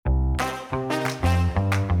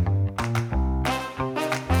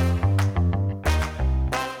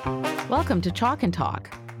Welcome to Chalk and Talk,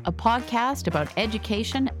 a podcast about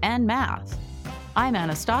education and math. I'm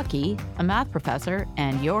Anna Stockey, a math professor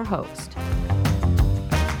and your host.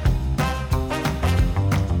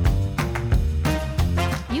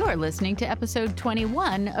 You are listening to episode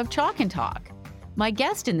 21 of Chalk and Talk. My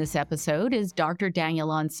guest in this episode is Dr. Daniel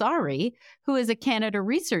Ansari, who is a Canada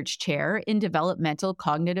Research Chair in Developmental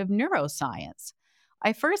Cognitive Neuroscience.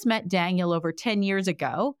 I first met Daniel over 10 years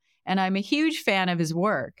ago, and I'm a huge fan of his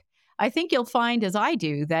work. I think you'll find, as I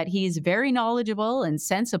do, that he's very knowledgeable and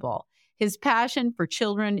sensible. His passion for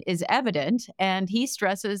children is evident, and he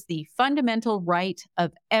stresses the fundamental right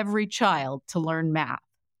of every child to learn math.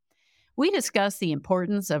 We discuss the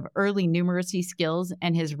importance of early numeracy skills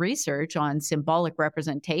and his research on symbolic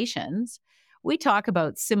representations. We talk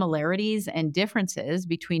about similarities and differences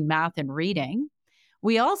between math and reading.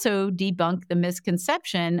 We also debunk the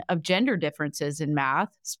misconception of gender differences in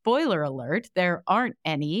math. Spoiler alert, there aren't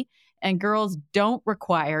any, and girls don't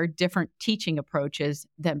require different teaching approaches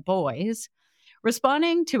than boys.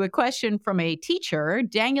 Responding to a question from a teacher,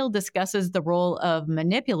 Daniel discusses the role of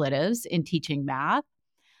manipulatives in teaching math.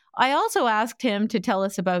 I also asked him to tell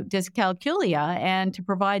us about dyscalculia and to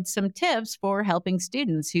provide some tips for helping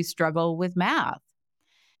students who struggle with math.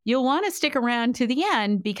 You'll want to stick around to the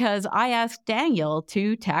end because I asked Daniel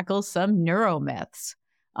to tackle some neuromyths.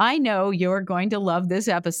 I know you're going to love this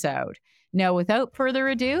episode. Now, without further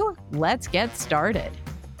ado, let's get started.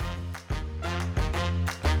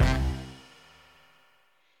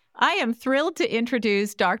 I am thrilled to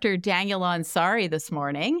introduce Dr. Daniel Ansari this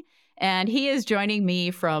morning, and he is joining me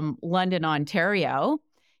from London, Ontario.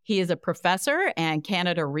 He is a professor and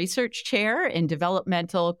Canada Research Chair in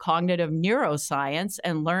Developmental Cognitive Neuroscience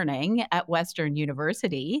and Learning at Western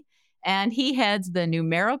University, and he heads the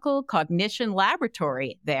Numerical Cognition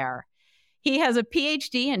Laboratory there. He has a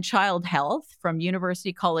PhD in child health from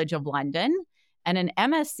University College of London and an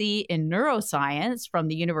MSc in neuroscience from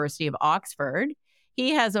the University of Oxford.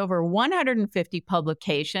 He has over 150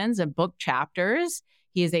 publications and book chapters.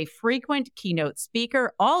 He is a frequent keynote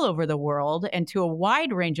speaker all over the world and to a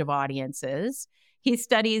wide range of audiences. He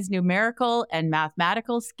studies numerical and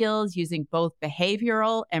mathematical skills using both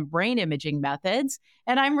behavioral and brain imaging methods.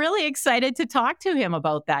 And I'm really excited to talk to him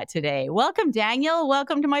about that today. Welcome, Daniel.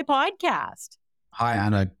 Welcome to my podcast. Hi,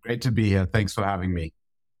 Anna. Great to be here. Thanks for having me.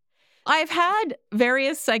 I've had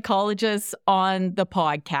various psychologists on the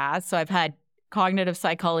podcast. So I've had cognitive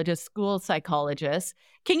psychologists, school psychologists.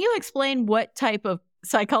 Can you explain what type of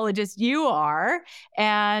psychologist you are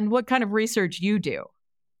and what kind of research you do?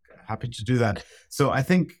 Happy to do that. So I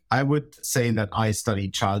think I would say that I study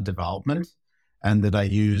child development and that I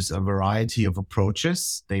use a variety of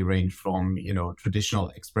approaches. They range from, traditional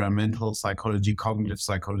experimental psychology, cognitive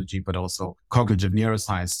psychology, but also cognitive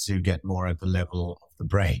neuroscience to get more at the level of the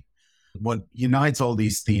brain. What unites all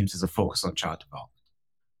these themes is a focus on child development.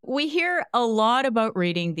 We hear a lot about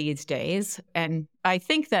reading these days, and I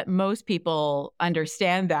think that most people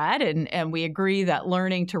understand that, and we agree that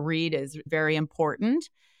learning to read is very important.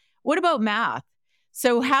 What about math?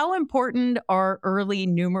 So how important are early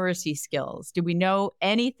numeracy skills? Do we know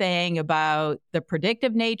anything about the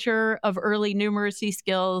predictive nature of early numeracy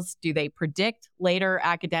skills? Do they predict later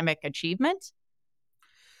academic achievement?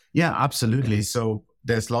 Yeah, absolutely. So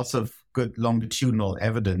there's lots of good longitudinal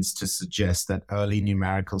evidence to suggest that early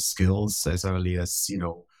numerical skills as early as,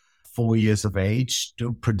 4 years of age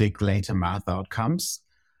do predict later math outcomes.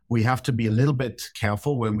 We have to be a little bit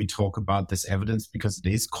careful when we talk about this evidence because it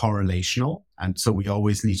is correlational. And so we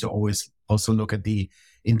always need to also look at the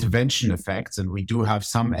intervention effects. And we do have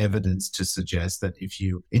some evidence to suggest that if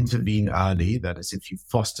you intervene early, that is, if you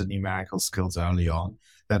foster numerical skills early on,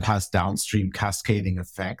 that has downstream cascading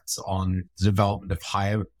effects on the development of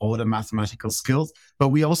higher order mathematical skills. But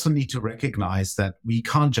we also need to recognize that we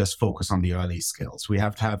can't just focus on the early skills. We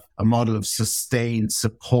have to have a model of sustained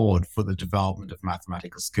support for the development of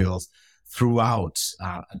mathematical skills throughout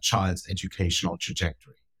a child's educational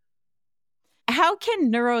trajectory. How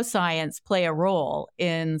can neuroscience play a role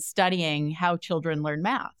in studying how children learn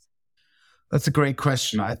math? That's a great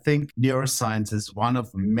question. I think neuroscience is one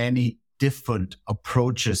of many different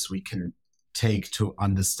approaches we can take to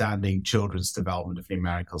understanding children's development of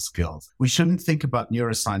numerical skills. We shouldn't think about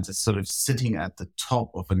neuroscience as sort of sitting at the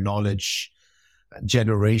top of a knowledge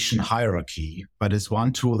generation hierarchy, but as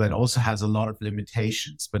one tool that also has a lot of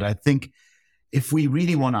limitations. But I think if we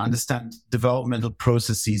really want to understand developmental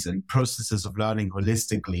processes and processes of learning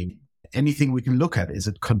holistically, anything we can look at, is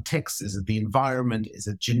it context? Is it the environment? Is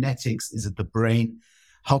it genetics? Is it the brain?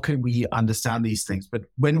 How can we understand these things? But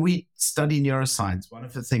when we study neuroscience, one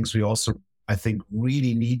of the things we also, I think,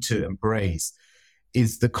 really need to embrace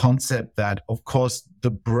is the concept that, of course,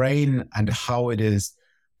 the brain and how it is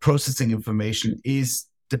processing information is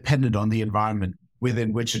dependent on the environment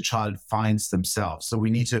within which a child finds themselves. So we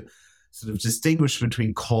need to sort of distinguish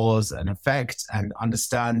between cause and effect and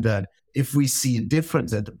understand that if we see a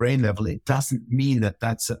difference at the brain level, it doesn't mean that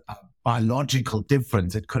that's a biological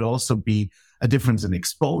difference. It could also be a difference in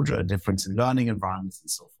exposure, a difference in learning environments, and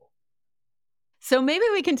so forth. So maybe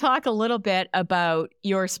we can talk a little bit about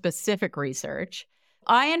your specific research.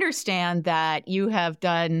 I understand that you have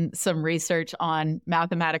done some research on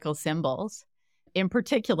mathematical symbols, in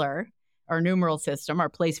particular, our numeral system, our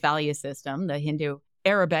place value system, the Hindu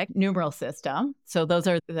Arabic numeral system. So those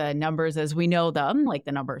are the numbers as we know them, like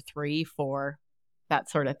the number 3, 4, that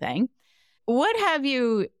sort of thing. What have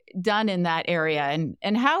you done in that area?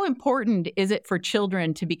 And how important is it for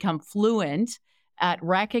children to become fluent at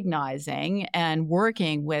recognizing and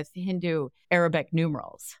working with Hindu Arabic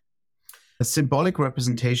numerals? Symbolic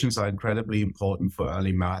representations are incredibly important for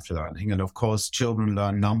early math learning. And of course, children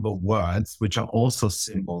learn number words, which are also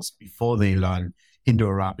symbols, before they learn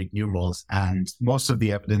Indo-Arabic numerals. And most of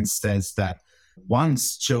the evidence says that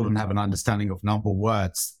once children have an understanding of number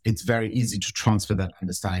words, it's very easy to transfer that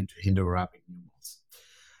understanding to Indo-Arabic numerals.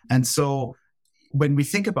 And so when we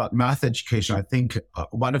think about math education, I think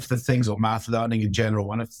one of the things, or math learning in general,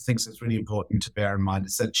 one of the things that's really important to bear in mind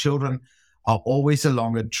is that children are always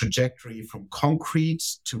along a trajectory from concrete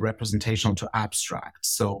to representational to abstract.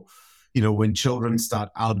 So, when children start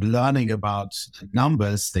out learning about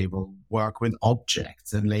numbers, they will work with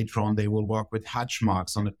objects, and later on they will work with hatch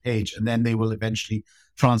marks on a page, and then they will eventually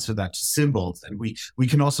transfer that to symbols. And we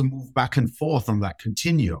can also move back and forth on that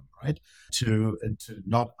continuum, right? To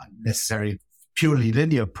not necessarily purely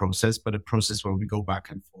linear process, but a process where we go back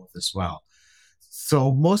and forth as well.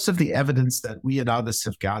 So most of the evidence that we and others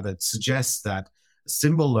have gathered suggests that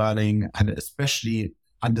symbol learning, and especially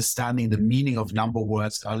understanding the meaning of number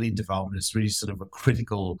words early in development, is really sort of a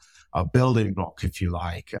critical building block, if you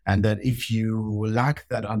like. And that if you lack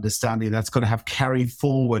that understanding, that's going to have carry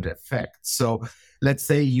forward effects. So let's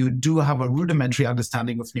say you do have a rudimentary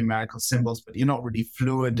understanding of numerical symbols, but you're not really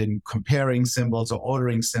fluent in comparing symbols or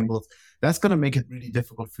ordering symbols. That's going to make it really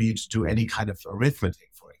difficult for you to do any kind of arithmetic,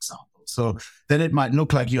 for example. So then it might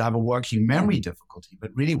look like you have a working memory difficulty,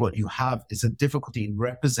 but really what you have is a difficulty in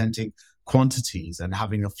representing quantities and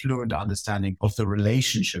having a fluent understanding of the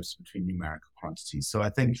relationships between numerical quantities. So I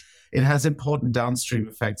think it has important downstream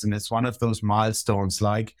effects, and it's one of those milestones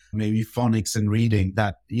like maybe phonics and reading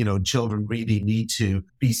that, children really need to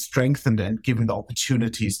be strengthened and given the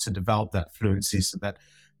opportunities to develop that fluency so that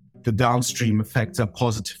the downstream effects are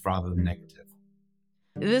positive rather than negative.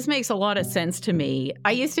 This makes a lot of sense to me.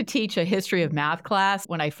 I used to teach a history of math class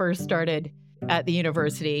when I first started at the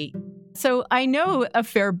university. So I know a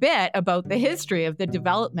fair bit about the history of the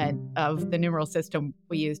development of the numeral system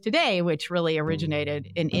we use today, which really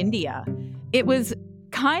originated in India. It was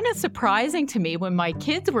kind of surprising to me when my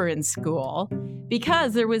kids were in school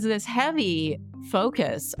because there was this heavy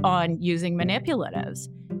focus on using manipulatives,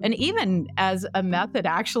 and even as a method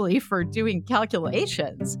actually for doing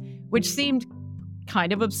calculations, which seemed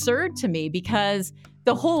kind of absurd to me because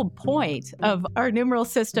the whole point of our numeral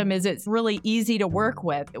system is it's really easy to work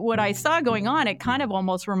with. What I saw going on, it kind of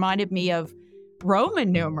almost reminded me of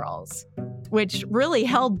Roman numerals, which really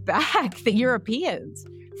held back the Europeans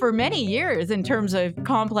for many years in terms of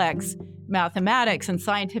complex mathematics and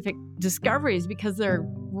scientific discoveries because they're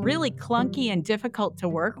really clunky and difficult to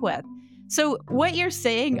work with. So what you're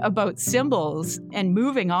saying about symbols and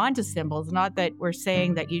moving on to symbols, not that we're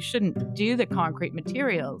saying that you shouldn't do the concrete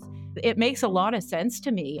materials, it makes a lot of sense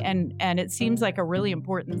to me, and it seems like a really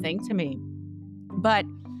important thing to me. But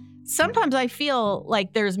sometimes I feel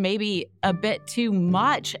like there's maybe a bit too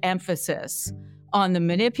much emphasis on the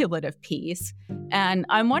manipulative piece, and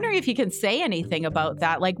I'm wondering if you can say anything about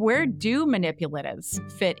that. Like, where do manipulatives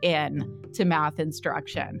fit in to math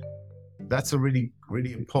instruction? That's a really,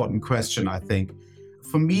 really important question, I think.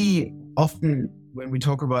 For me, often when we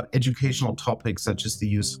talk about educational topics such as the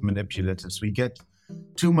use of manipulatives, we get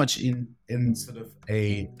too much in sort of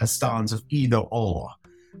a stance of either or.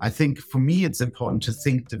 I think for me, it's important to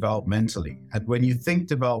think developmentally. And when you think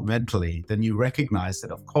developmentally, then you recognize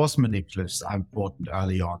that, of course, manipulatives are important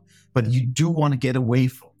early on, but you do want to get away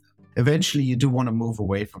from them. Eventually, you do want to move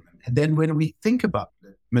away from them. And then when we think about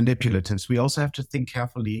manipulatives, we also have to think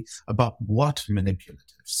carefully about what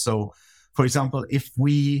manipulatives. So, for example, if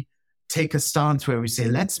we take a stance where we say,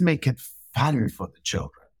 let's make it fun for the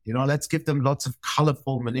children, let's give them lots of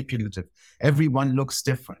colorful manipulative. Everyone looks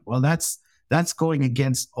different. Well, that's That's going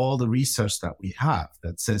against all the research that we have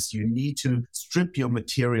that says you need to strip your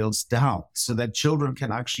materials down so that children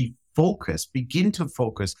can actually begin to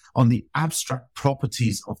focus on the abstract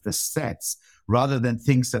properties of the sets rather than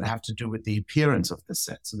things that have to do with the appearance of the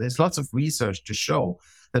set. So there's lots of research to show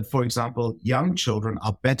that, for example, young children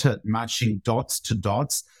are better at matching dots to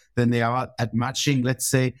dots than they are at matching, let's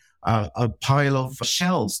say, a pile of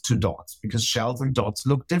shells to dots, because shells and dots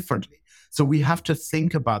look differently. So we have to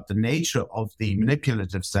think about the nature of the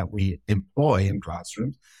manipulatives that we employ in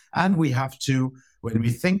classrooms. And we have to, when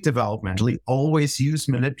we think developmentally, always use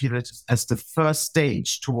manipulatives as the first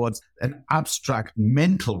stage towards an abstract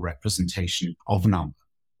mental representation of number.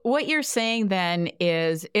 What you're saying then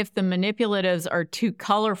is if the manipulatives are too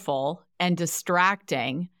colorful and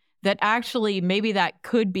distracting, that actually maybe that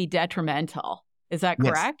could be detrimental. Is that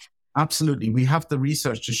correct? Yes, absolutely. We have the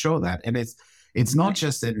research to show that. And it's not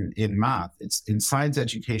just in math, it's in science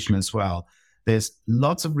education as well. There's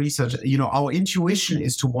lots of research. Our intuition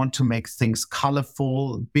is to want to make things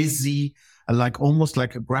colorful, busy, almost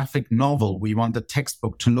like a graphic novel. We want the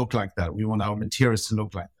textbook to look like that. We want our materials to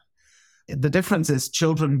look like that. The difference is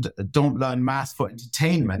children don't learn math for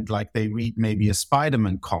entertainment, like they read maybe a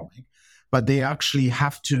Spider-Man comic, but they actually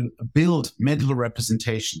have to build mental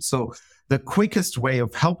representation. So the quickest way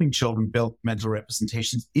of helping children build mental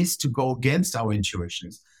representations is to go against our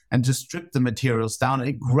intuitions and to strip the materials down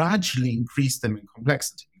and gradually increase them in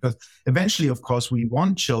complexity. Because eventually, of course, we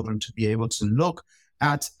want children to be able to look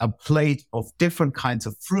at a plate of different kinds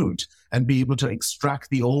of fruit and be able to extract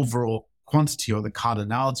the overall quantity or the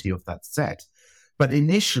cardinality of that set. But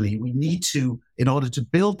initially, in order to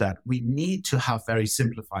build that, we need to have very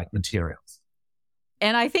simplified materials.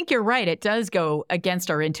 And I think you're right. It does go against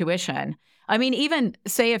our intuition. I mean, even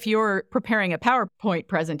say if you're preparing a PowerPoint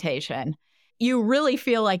presentation, you really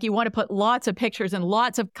feel like you want to put lots of pictures and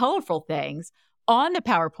lots of colorful things on the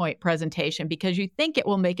PowerPoint presentation because you think it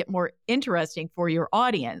will make it more interesting for your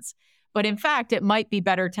audience. But in fact, it might be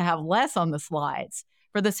better to have less on the slides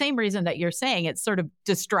for the same reason that you're saying it's sort of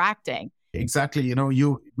distracting. Exactly.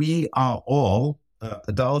 We are all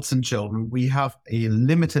adults and children. We have a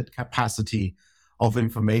limited capacity of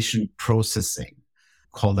information processing.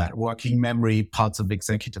 Call that working memory, parts of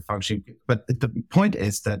executive functioning. But the point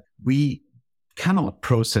is that we cannot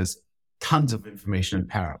process tons of information in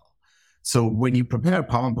parallel. So when you prepare a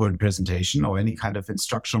PowerPoint presentation or any kind of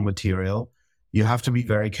instructional material, you have to be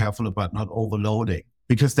very careful about not overloading,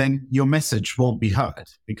 because then your message won't be heard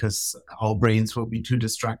because our brains will be too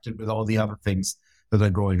distracted with all the other things that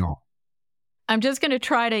are going on. I'm just going to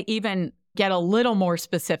try to even get a little more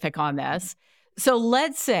specific on this. So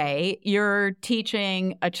let's say you're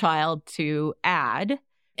teaching a child to add,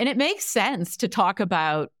 and it makes sense to talk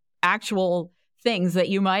about actual things that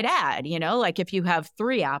you might add, like if you have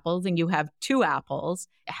 3 apples and you have 2 apples,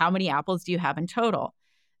 how many apples do you have in total?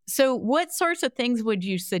 So what sorts of things would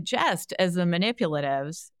you suggest as the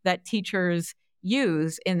manipulatives that teachers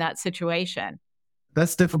use in that situation?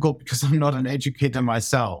 That's difficult because I'm not an educator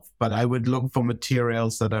myself, but I would look for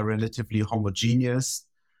materials that are relatively homogeneous,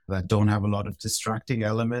 that don't have a lot of distracting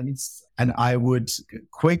elements. And I would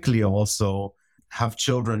quickly also have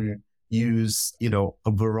children use,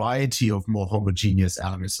 a variety of more homogeneous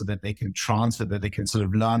elements so that they can transfer, that they can sort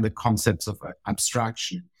of learn the concepts of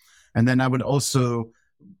abstraction. And then I would also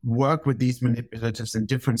work with these manipulatives in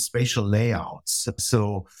different spatial layouts.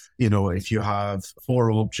 So, if you have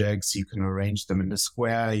 4 objects, you can arrange them in a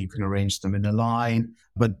square, you can arrange them in a line,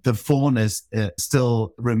 but the fullness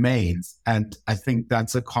still remains. And I think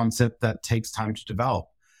that's a concept that takes time to develop.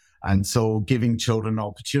 And so giving children an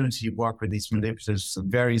opportunity to work with these manipulatives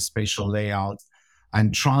in various spatial layouts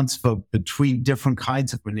and transfer between different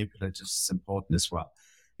kinds of manipulatives is important as well.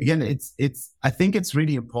 Again, I think it's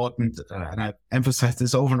really important, and I emphasize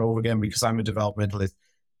this over and over again because I'm a developmentalist,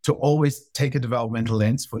 to always take a developmental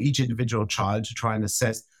lens for each individual child to try and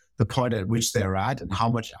assess the point at which they're at and how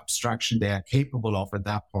much abstraction they are capable of at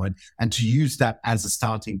that point, and to use that as a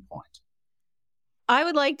starting point. I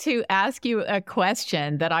would like to ask you a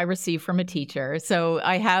question that I received from a teacher. So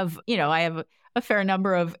I have a fair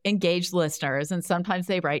number of engaged listeners, and sometimes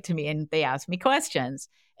they write to me and they ask me questions.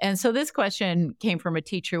 And so this question came from a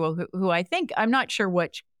teacher who I think, I'm not sure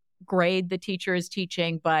which grade the teacher is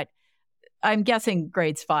teaching, but I'm guessing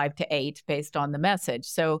grades 5 to 8 based on the message.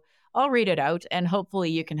 So I'll read it out and hopefully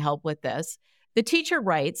you can help with this. The teacher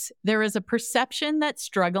writes, there is a perception that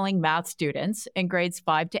struggling math students in grades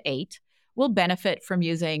 5 to 8 will benefit from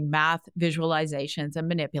using math visualizations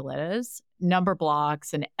and manipulatives, number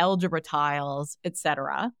blocks and algebra tiles,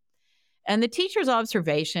 etc. And the teacher's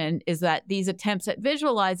observation is that these attempts at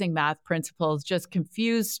visualizing math principles just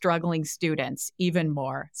confuse struggling students even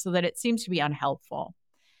more, so that it seems to be unhelpful.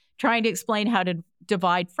 Trying to explain how to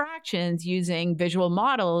divide fractions using visual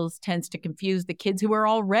models tends to confuse the kids who are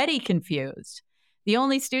already confused. The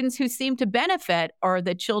only students who seem to benefit are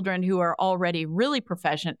the children who are already really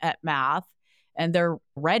proficient at math, and they're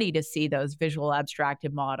ready to see those visual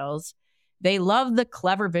abstractive models. They love the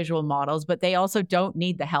clever visual models, but they also don't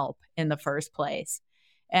need the help in the first place.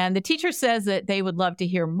 And the teacher says that they would love to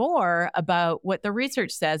hear more about what the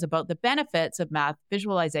research says about the benefits of math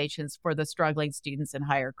visualizations for the struggling students in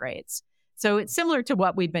higher grades. So it's similar to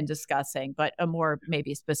what we've been discussing, but a more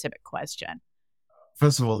maybe specific question.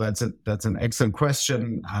 First of all, that's an excellent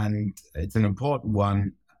question, and it's an important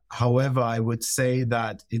one. However, I would say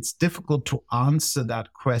that it's difficult to answer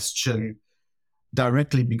that question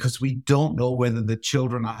directly because we don't know whether the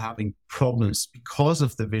children are having problems because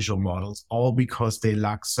of the visual models or because they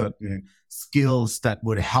lack certain skills that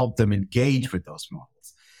would help them engage with those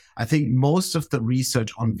models. I think most of the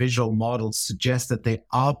research on visual models suggests that they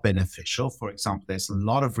are beneficial. For example, there's a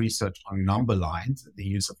lot of research on number lines, the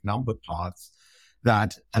use of number parts,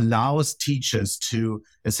 that allows teachers to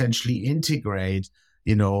essentially integrate,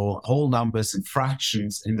 whole numbers and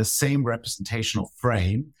fractions in the same representational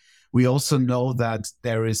frame. We also know that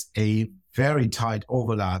there is a very tight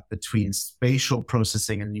overlap between spatial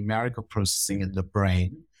processing and numerical processing in the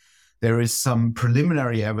brain. There is some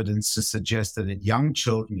preliminary evidence to suggest that in young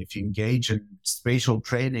children, if you engage in spatial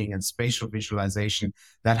training and spatial visualization,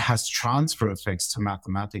 that has transfer effects to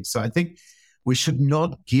mathematics. So I think we should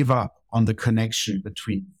not give up on the connection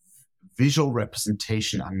between visual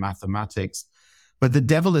representation and mathematics. But the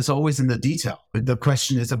devil is always in the detail. The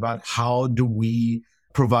question is about how do we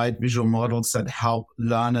provide visual models that help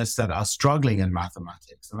learners that are struggling in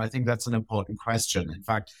mathematics? And I think that's an important question. In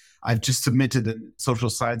fact, I've just submitted a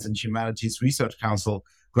Social Science and Humanities Research Council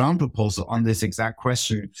grant proposal on this exact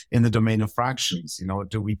question in the domain of fractions.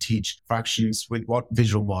 Do we teach fractions? With what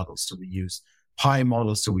visual models do we use? Pi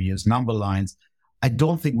models do we use? Number lines? I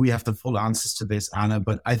don't think we have the full answers to this, Anna,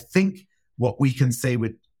 but I think what we can say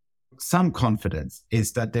with some confidence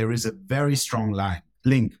is that there is a very strong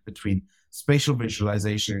link between spatial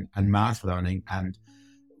visualization and math learning. And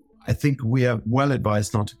I think we are well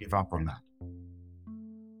advised not to give up on that.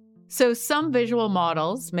 So some visual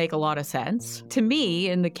models make a lot of sense. To me,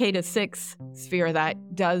 in the K-6 sphere,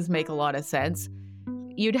 that does make a lot of sense.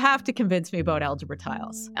 You'd have to convince me about algebra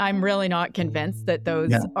tiles. I'm really not convinced that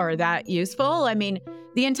those are that useful. I mean,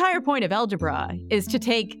 the entire point of algebra is to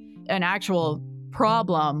take an actual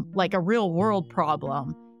problem, like a real world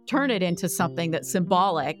problem, turn it into something that's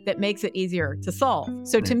symbolic, that makes it easier to solve.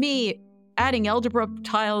 So to me, adding algebra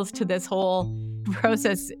tiles to this whole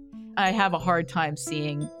process, I have a hard time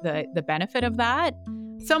seeing the benefit of that.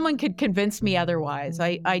 Someone could convince me otherwise.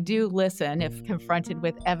 I do listen if confronted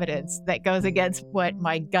with evidence that goes against what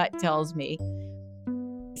my gut tells me.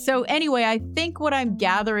 So anyway, I think what I'm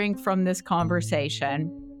gathering from this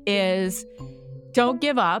conversation is don't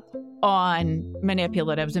give up on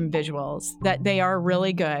manipulatives and visuals, that they are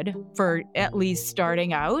really good for at least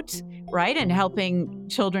starting out, right? And helping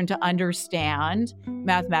children to understand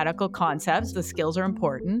mathematical concepts. The skills are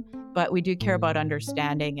important, but we do care about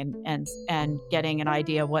understanding and getting an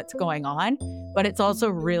idea of what's going on. But it's also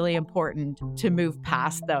really important to move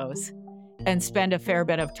past those and spend a fair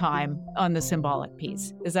bit of time on the symbolic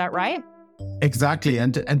piece. Is that right? Exactly.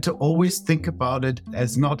 And to always think about it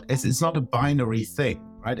as it's not a binary thing,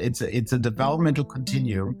 right? It's a developmental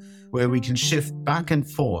continuum where we can shift back and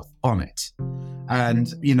forth on it.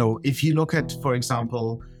 And, if you look at, for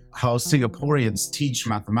example, how Singaporeans teach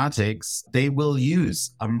mathematics, they will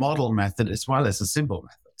use a model method as well as a symbol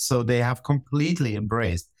method. So they have completely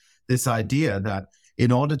embraced this idea that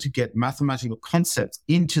in order to get mathematical concepts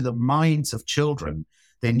into the minds of children,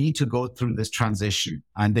 they need to go through this transition,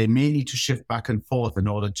 and they may need to shift back and forth in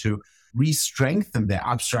order to re-strengthen their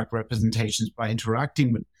abstract representations by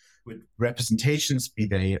interacting with representations, be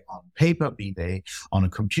they on paper, be they on a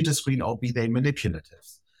computer screen, or be they manipulative.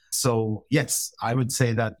 So yes, I would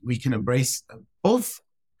say that we can embrace both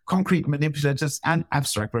concrete manipulatives and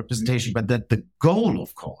abstract representation, but that the goal,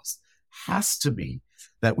 of course, has to be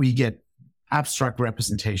that we get abstract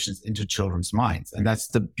representations into children's minds. And that's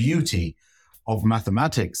the beauty of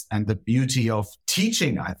mathematics, and the beauty of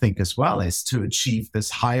teaching, I think, as well, is to achieve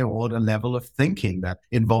this higher order level of thinking that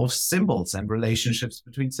involves symbols and relationships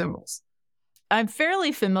between symbols. I'm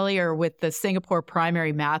fairly familiar with the Singapore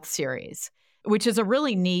Primary Math Series, which is a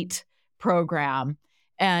really neat program.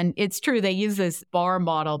 And it's true, they use this bar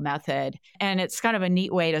model method, and it's kind of a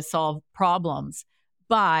neat way to solve problems.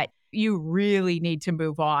 But you really need to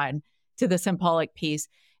move on to the symbolic piece.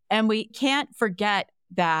 And we can't forget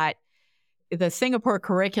that the Singapore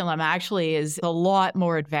curriculum actually is a lot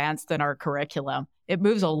more advanced than our curriculum. It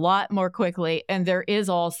moves a lot more quickly. And there is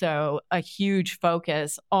also a huge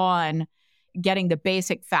focus on getting the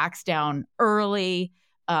basic facts down early,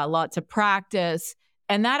 lots of practice.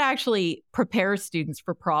 And that actually prepares students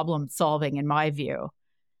for problem solving, in my view.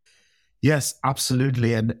 Yes,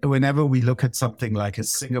 absolutely. And whenever we look at something like a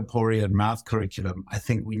Singaporean math curriculum, I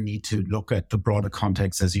think we need to look at the broader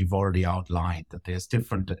context, as you've already outlined, that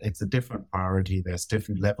it's a different priority. There's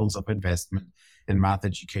different levels of investment in math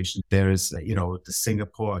education. There is, the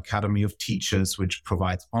Singapore Academy of Teachers, which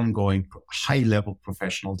provides ongoing high-level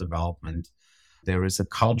professional development. There is a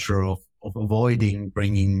culture of avoiding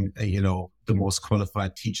bringing, the most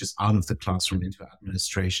qualified teachers out of the classroom into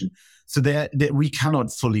administration. So there we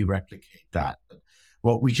cannot fully replicate that. But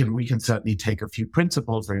what we can certainly take a few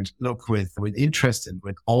principles and look with interest and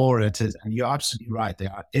with awe at it. And you're absolutely right.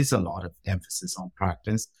 There is a lot of emphasis on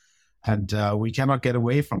practice, and we cannot get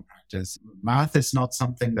away from practice. Math is not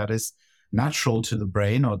something that is natural to the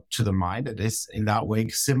brain or to the mind. It is in that way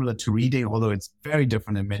similar to reading, although it's very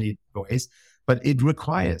different in many ways. But it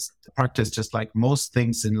requires practice, just like most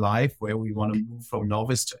things in life where we want to move from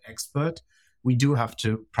novice to expert. We do have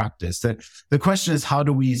to practice. The question is, how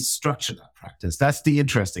do we structure that practice? That's the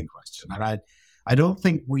interesting question. And I don't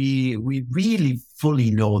think we really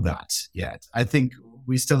fully know that yet. I think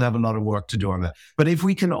we still have a lot of work to do on that. But if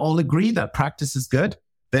we can all agree that practice is good,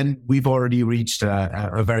 then we've already reached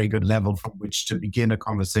a very good level from which to begin a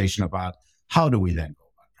conversation about how do we then go.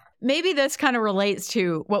 Maybe this kind of relates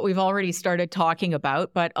to what we've already started talking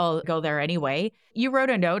about, but I'll go there anyway. You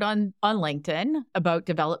wrote a note on LinkedIn about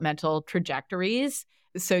developmental trajectories.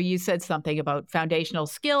 So you said something about foundational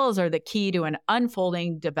skills are the key to an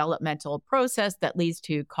unfolding developmental process that leads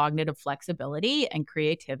to cognitive flexibility and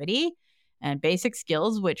creativity, and basic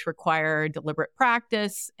skills, which require deliberate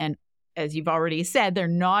practice. And as you've already said, they're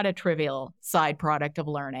not a trivial side product of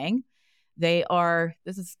learning. They are,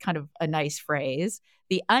 this is kind of a nice phrase,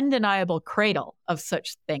 the undeniable cradle of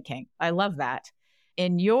such thinking. I love that.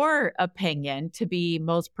 In your opinion, to be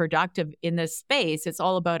most productive in this space, it's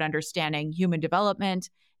all about understanding human development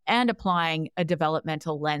and applying a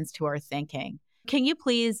developmental lens to our thinking. Can you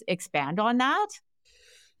please expand on that?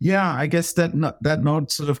 Yeah, I guess that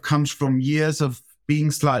note sort of comes from years of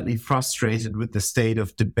being slightly frustrated with the state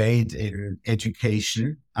of debate in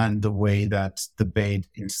education and the way that debate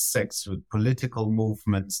intersects with political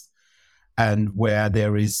movements, and where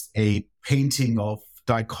there is a painting of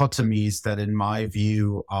dichotomies that, in my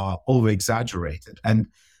view, are over-exaggerated. And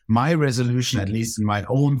my resolution, at least in my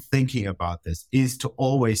own thinking about this, is to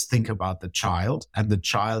always think about the child and the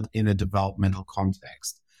child in a developmental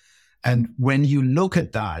context. And when you look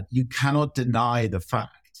at that, you cannot deny the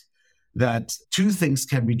fact that two things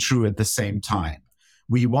can be true at the same time.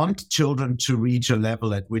 We want children to reach a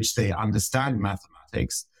level at which they understand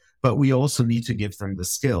mathematics, but we also need to give them the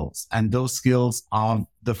skills. And those skills are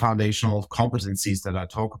the foundational competencies that I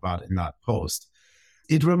talk about in that post.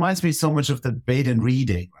 It reminds me so much of the debate in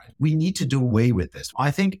reading, right? We need to do away with this.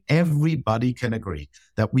 I think everybody can agree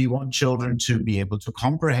that we want children to be able to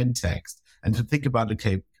comprehend text and to think about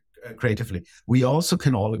it creatively. We also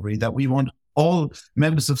can all agree that we want all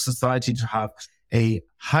members of society to have a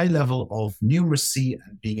high level of numeracy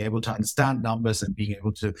and being able to understand numbers and being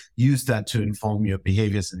able to use that to inform your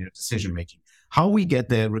behaviors and your decision making. How we get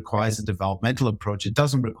there requires a developmental approach. It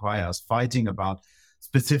doesn't require us fighting about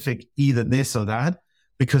specific either this or that,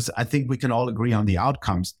 because I think we can all agree on the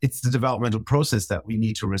outcomes. It's the developmental process that we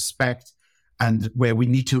need to respect, and where we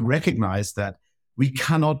need to recognize that we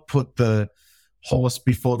cannot put the horse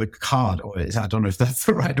before the cart, or I don't know if that's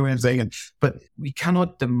the right way of saying it, but we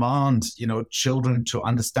cannot demand, children to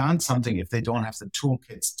understand something if they don't have the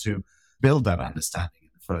toolkits to build that understanding in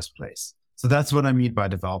the first place. So that's what I mean by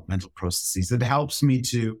developmental processes. It helps me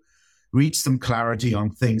to reach some clarity on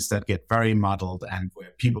things that get very muddled and where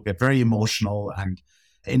people get very emotional. And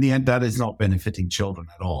in the end, that is not benefiting children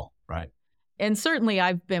at all, right? And certainly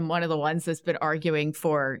I've been one of the ones that's been arguing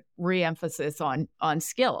for re-emphasis on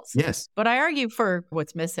skills. Yes. But I argue for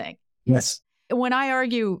what's missing. Yes. When I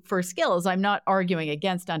argue for skills, I'm not arguing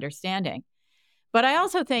against understanding. But I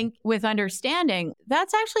also think with understanding,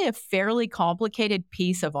 that's actually a fairly complicated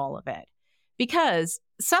piece of all of it, because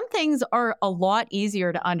some things are a lot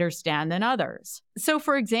easier to understand than others. So,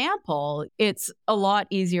 for example, it's a lot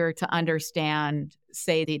easier to understand,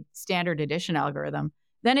 say, the standard addition algorithm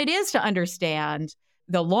than it is to understand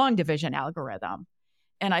the long division algorithm.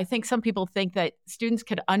 And I think some people think that students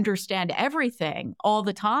could understand everything all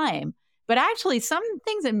the time, But actually, some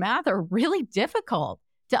things in math are really difficult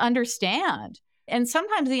to understand. And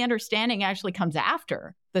sometimes the understanding actually comes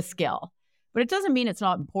after the skill. But it doesn't mean it's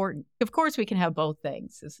not important. Of course, we can have both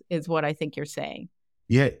things, is what I think you're saying.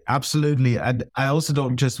 Yeah, absolutely. And I also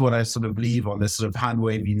don't just want to sort of leave on this sort of hand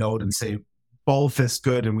wavy note and say both is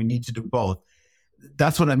good and we need to do both.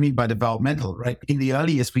 That's what I mean by developmental, right? In the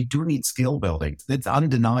early years, we do need skill building. It's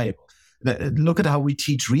undeniable. Look at how we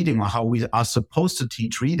teach reading or how we are supposed to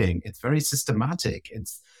teach reading. It's very systematic. It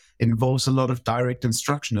involves a lot of direct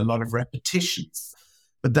instruction, a lot of repetitions.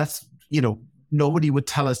 But that's, nobody would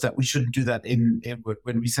tell us that we shouldn't do that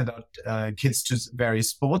when we send out kids to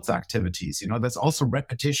various sports activities. That's also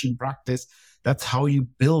repetition practice. That's how you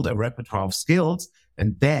build a repertoire of skills.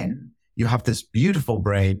 And then you have this beautiful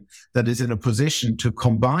brain that is in a position to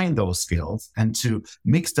combine those skills and to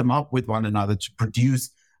mix them up with one another to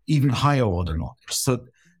produce even higher order knowledge. So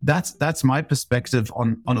that's my perspective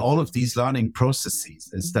on all of these learning processes,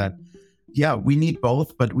 is that, yeah, we need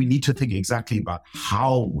both, but we need to think exactly about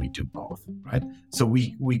how we do both, right? So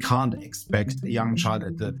we can't expect a young child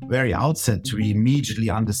at the very outset to be immediately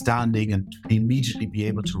understanding and to immediately be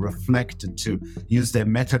able to reflect and to use their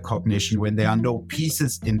metacognition when there are no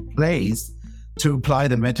pieces in place to apply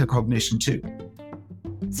the metacognition to.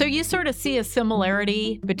 So you sort of see a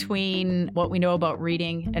similarity between what we know about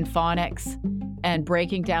reading and phonics and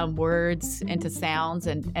breaking down words into sounds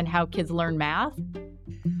and how kids learn math?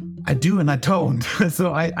 I do and I don't.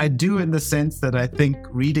 So I do in the sense that I think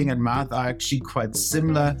reading and math are actually quite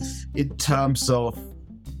similar in terms of,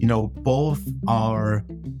 both are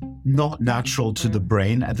not natural to the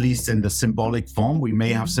brain, at least in the symbolic form. We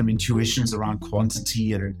may have some intuitions around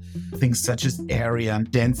quantity and things such as area and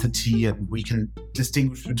density, and we can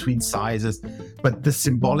distinguish between sizes. But the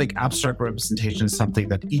symbolic abstract representation is something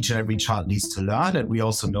that each and every child needs to learn. And we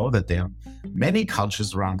also know that there are many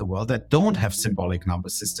cultures around the world that don't have symbolic number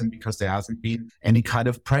system because there hasn't been any kind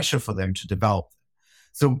of pressure for them to develop.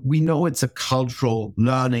 So we know it's a cultural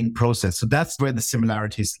learning process. So that's where the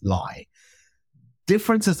similarities lie.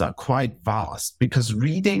 Differences are quite vast because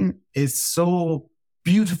reading is so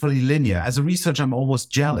beautifully linear. As a researcher, I'm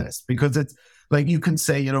almost jealous because it's like you can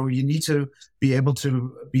say, you need to be able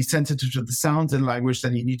to be sensitive to the sounds in language,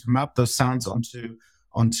 then you need to map those sounds onto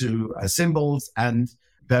symbols. And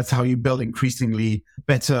that's how you build increasingly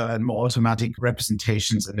better and more automatic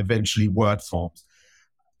representations and eventually word forms.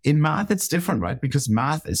 In math, it's different, right? Because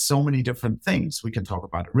math is so many different things. We can talk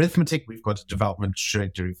about arithmetic. We've got a development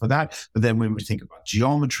trajectory for that. But then when we think about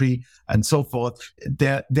geometry and so forth,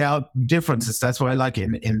 there are differences. That's why I like it.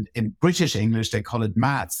 In British English, they call it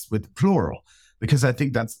maths with plural, because I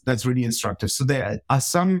think that's really instructive. So there are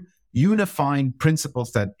some unifying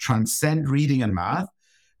principles that transcend reading and math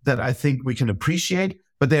that I think we can appreciate,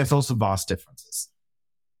 but there's also vast differences.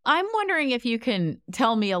 I'm wondering if you can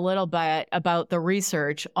tell me a little bit about the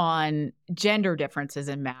research on gender differences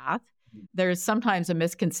in math. There's sometimes a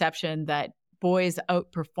misconception that boys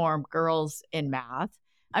outperform girls in math.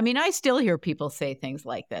 I mean, I still hear people say things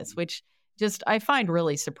like this, which just I find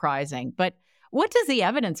really surprising. But what does the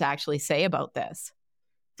evidence actually say about this?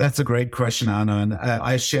 That's a great question, Anna. And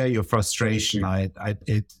I share your frustration.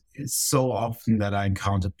 It's so often that I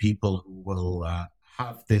encounter people who will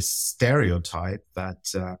have this stereotype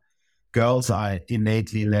that girls are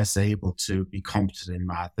innately less able to be competent in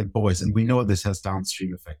math than boys. And we know this has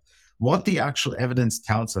downstream effect. What the actual evidence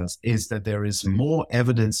tells us is that there is more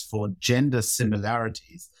evidence for gender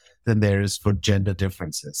similarities than there is for gender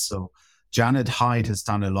differences. So Janet Hyde has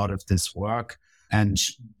done a lot of this work. And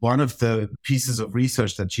one of the pieces of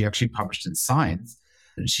research that she actually published in Science,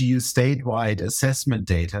 she used statewide assessment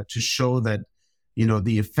data to show that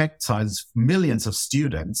the effect size of millions of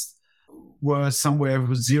students were somewhere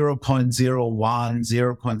 0.01,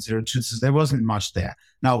 0.02. So there wasn't much there.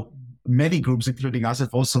 Now, many groups, including us,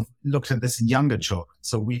 have also looked at this in younger children.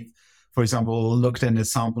 So we've, for example, looked at a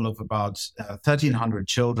sample of about 1,300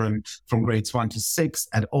 children from grades 1 to 6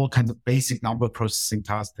 at all kinds of basic number processing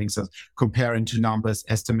tasks, things as comparing two numbers,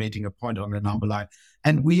 estimating a point on a number line.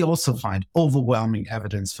 And we also find overwhelming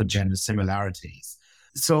evidence for gender similarities.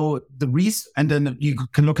 So and then you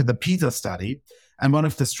can look at the PISA study. And one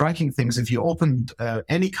of the striking things, if you open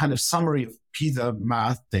any kind of summary of PISA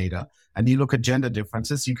math data and you look at gender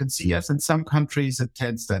differences, you can see, yes, in some countries it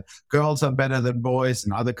tends that girls are better than boys.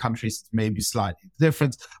 In other countries, it's maybe slightly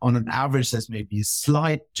different. On an average, there's maybe a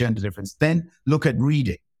slight gender difference. Then look at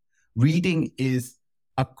reading. Reading is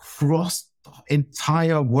across the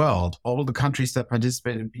entire world, all the countries that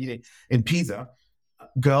participate in PISA,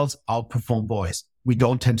 girls outperform boys. We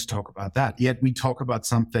don't tend to talk about that. Yet we talk about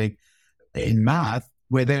something in math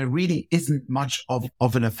where there really isn't much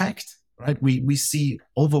of an effect, right? We see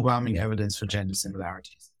overwhelming evidence for gender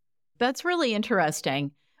similarities. That's really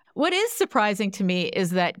interesting. What is surprising to me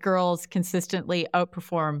is that girls consistently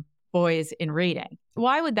outperform boys in reading.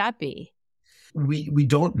 Why would that be? We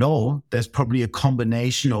don't know. There's probably a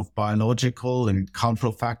combination of biological and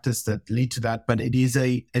cultural factors that lead to that, but it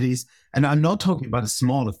is, and I'm not talking about a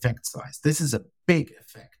small effect size. This is a big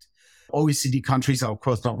effect. OECD countries are, of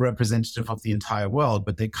course, not representative of the entire world,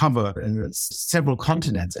 but they cover several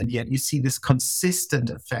continents, and yet you see this consistent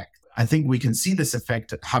effect. I think we can see this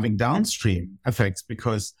effect having downstream effects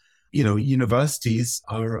because universities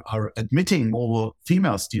are admitting more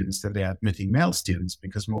female students than they're admitting male students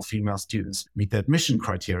because more female students meet the admission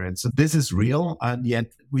criteria. And so this is real, and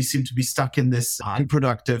yet we seem to be stuck in this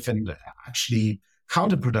unproductive and actually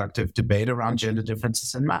counterproductive debate around gender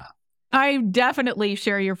differences in math. I definitely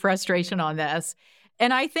share your frustration on this.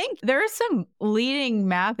 And I think there are some leading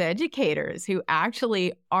math educators who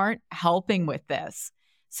actually aren't helping with this.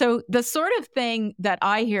 So the sort of thing that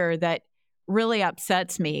I hear that really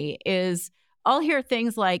upsets me is I'll hear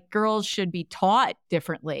things like girls should be taught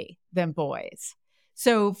differently than boys.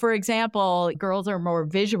 So, for example, girls are more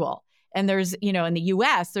visual. And there's, in the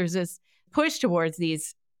US, there's this push towards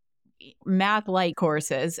these math-like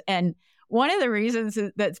courses. And one of the reasons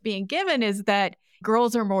that's being given is that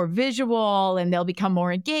girls are more visual and they'll become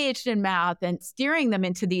more engaged in math, and steering them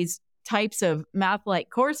into these types of math-like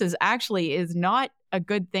courses actually is not a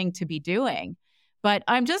good thing to be doing. But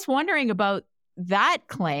I'm just wondering about that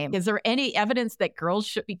claim. Is there any evidence that girls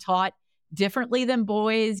should be taught differently than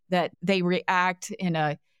boys, that they react in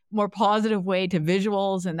a more positive way to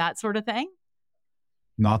visuals and that sort of thing?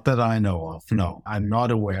 Not that I know of. No, I'm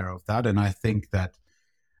not aware of that. And I think that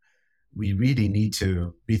we really need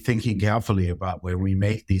to be thinking carefully about where we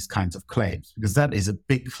make these kinds of claims, because that is a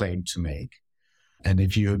big claim to make. And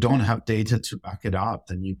if you don't have data to back it up,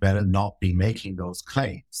 then you better not be making those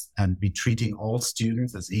claims and be treating all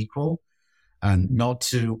students as equal and not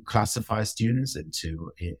to classify students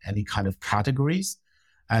into any kind of categories,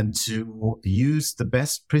 and to use the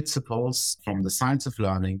best principles from the science of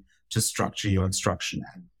learning to structure your instruction.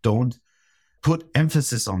 And don't put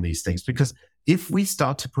emphasis on these things, because if we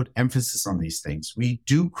start to put emphasis on these things, we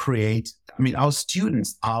do create, our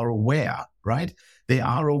students are aware, right? They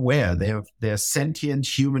are aware. They're sentient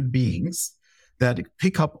human beings that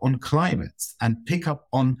pick up on climates and pick up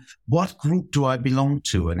on what group do I belong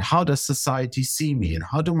to and how does society see me and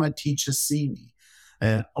how do my teachers see me?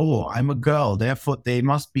 I'm a girl, therefore they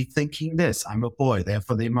must be thinking this. I'm a boy,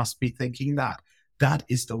 therefore they must be thinking that. That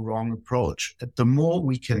is the wrong approach. The more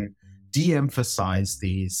we can de-emphasize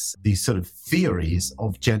these sort of theories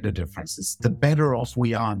of gender differences, the better off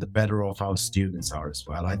we are and the better off our students are as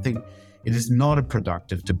well. I think it is not a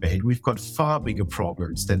productive debate. We've got far bigger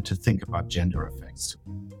problems than to think about gender effects.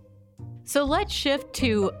 So let's shift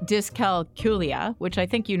to dyscalculia, which I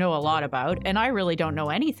think you know a lot about, and I really don't know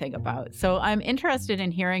anything about. So I'm interested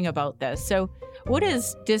in hearing about this. So what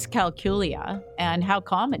is dyscalculia and how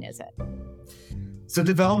common is it? So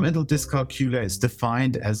developmental dyscalculia is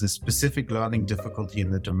defined as a specific learning difficulty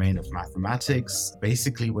in the domain of mathematics.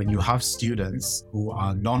 Basically, when you have students who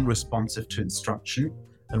are non-responsive to instruction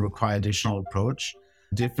and require additional approach,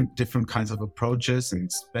 different kinds of approaches and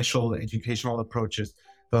special educational approaches,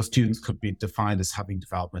 those students could be defined as having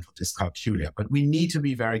developmental dyscalculia. But we need to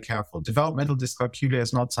be very careful. Developmental dyscalculia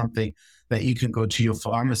is not something that you can go to your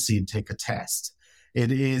pharmacy and take a test.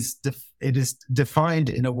 It is defined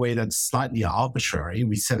in a way that's slightly arbitrary.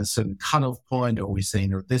 We set a certain cutoff point, or we say,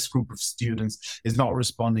 this group of students is not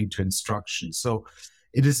responding to instruction. So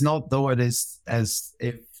it is not, though it is as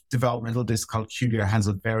if developmental dyscalculia has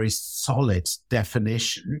a very solid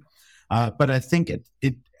definition, but I think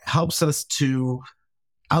it helps us to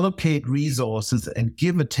allocate resources and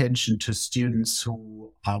give attention to students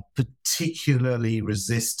who are particularly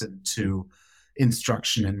resistant to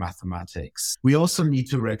instruction in mathematics. We also need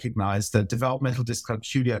to recognize that developmental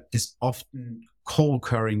dyscalculia is often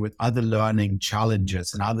co-occurring with other learning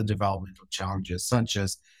challenges and other developmental challenges, such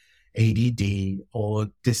as ADD or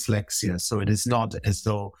dyslexia. So it is not as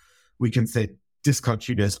though we can say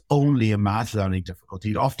dyscalculia is only a math learning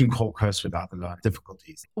difficulty. It often co-occurs with other learning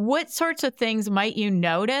difficulties. What sorts of things might you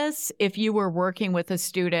notice if you were working with a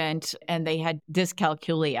student and they had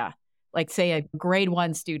dyscalculia? Like, say, a grade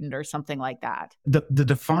 1 student or something like that? The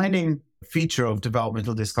defining feature of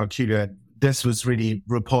developmental dyscalculia, this was really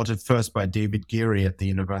reported first by David Geary at the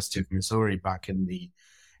University of Missouri back in the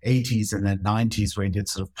 80s and then 90s, where he did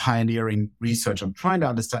sort of pioneering research on trying to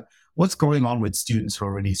understand what's going on with students who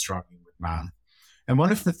are really struggling with math. And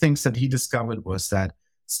one of the things that he discovered was that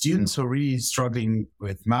students who are really struggling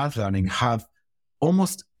with math learning have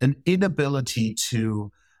almost an inability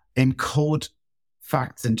to encode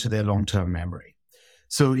facts into their long-term memory.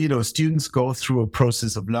 So, students go through a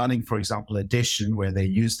process of learning, for example, addition, where they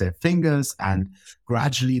use their fingers, and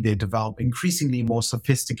gradually they develop increasingly more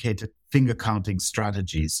sophisticated finger counting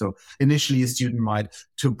strategies. So initially a student might,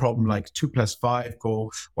 to a problem like 2 plus 5,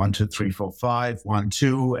 go 1, 2, 3, 4, 5, 1,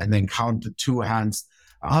 2, and then count the 2 hands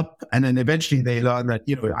up. And then eventually they learn that,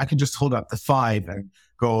 I can just hold up the 5 and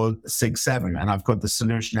go 6, 7, and I've got the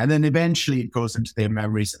solution. And then eventually it goes into their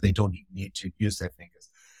memories and they don't even need to use their fingers.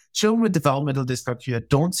 Children with developmental dyscalculia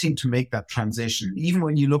don't seem to make that transition. Even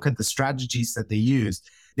when you look at the strategies that they use,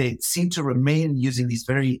 they seem to remain using these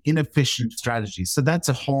very inefficient strategies. So that's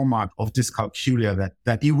a hallmark of dyscalculia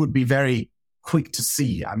that you would be very quick to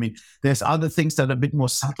see. I mean, there's other things that are a bit more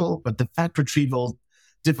subtle, but the fact retrieval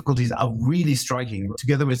difficulties are really striking.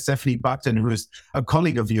 Together with Stephanie Buckton, who is a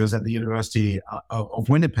colleague of yours at the University of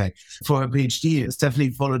Winnipeg, for her PhD,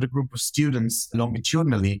 Stephanie followed a group of students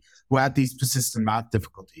longitudinally who had these persistent math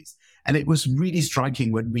difficulties. And it was really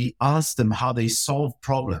striking when we asked them how they solved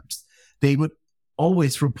problems. They would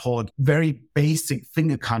always report very basic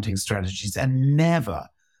finger counting strategies, and never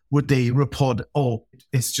would they report, oh,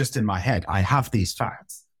 it's just in my head, I have these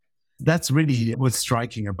facts. That's really what's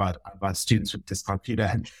striking about students with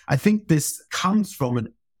dyscalculia. And I think this comes from,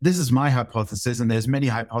 this is my hypothesis, and there's many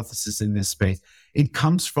hypotheses in this space. It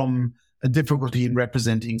comes from a difficulty in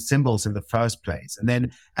representing symbols in the first place. And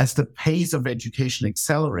then as the pace of education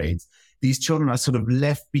accelerates, these children are sort of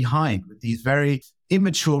left behind with these very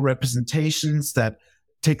immature representations that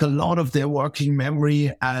take a lot of their working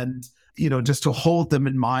memory and, just to hold them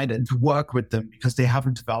in mind and to work with them because they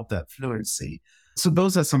haven't developed that fluency. So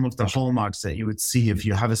those are some of the hallmarks that you would see if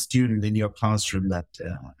you have a student in your classroom that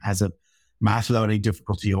has a math learning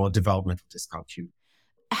difficulty or developmental dyscalculia.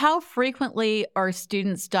 How frequently are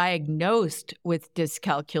students diagnosed with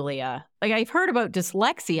dyscalculia? Like, I've heard about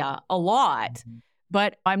dyslexia a lot,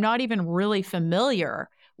 but I'm not even really familiar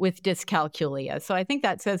with dyscalculia. So I think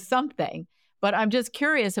that says something. But I'm just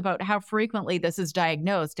curious about how frequently this is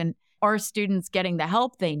diagnosed, and are students getting the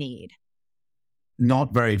help they need?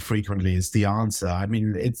 Not very frequently is the answer. I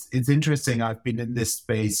mean, it's interesting. I've been in this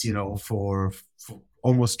space, for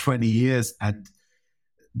almost 20 years, and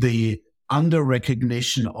the under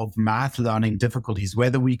recognition of math learning difficulties,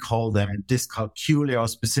 whether we call them dyscalculia or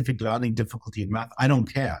specific learning difficulty in math, I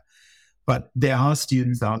don't care. But there are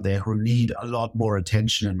students out there who need a lot more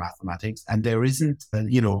attention in mathematics, and there isn't,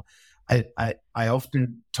 I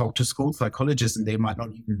often talk to school psychologists, and they might not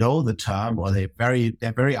even know the term, or they're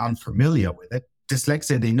very unfamiliar with it.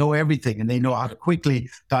 Dyslexia, they know everything and they know how to quickly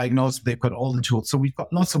diagnose. They've got all the tools. So we've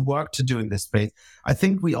got lots of work to do in this space. I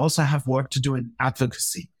think we also have work to do in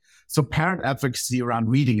advocacy. So parent advocacy around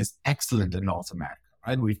reading is excellent in North America,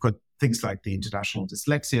 right? We've got things like the International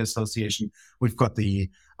Dyslexia Association. We've got the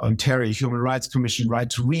Ontario Human Rights Commission Right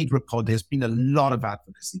to Read report. There's been a lot of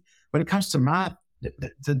advocacy. When it comes to math,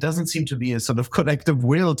 there doesn't seem to be a sort of collective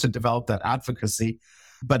will to develop that advocacy.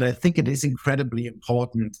 But I think it is incredibly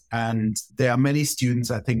important. And there are many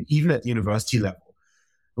students, I think, even at university level,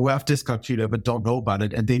 who have dyscalculia but don't know about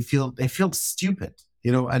it. And they feel stupid,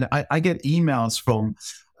 and I get emails from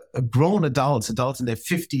grown adults in their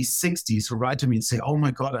 50s, 60s, who write to me and say, oh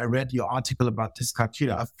my God, I read your article about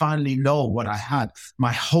dyscalculia. I finally know what I had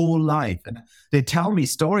my whole life. And they tell me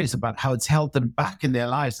stories about how it's held them back in their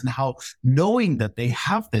lives, and how knowing that they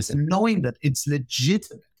have this and knowing that it's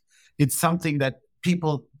legitimate, it's something that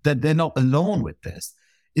people, that they're not alone with this,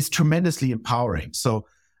 is tremendously empowering. So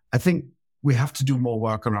I think we have to do more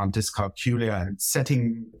work around dyscalculia and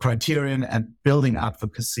setting criterion and building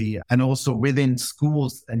advocacy, and also within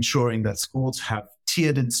schools, ensuring that schools have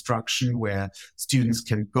tiered instruction where students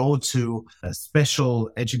can go to a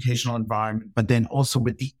special educational environment, but then also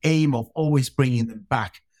with the aim of always bringing them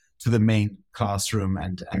back to the main classroom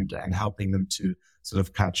and helping them to sort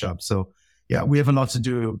of catch up. So yeah, we have a lot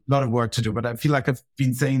of work to do, but I feel like I've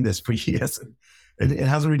been saying this for years. It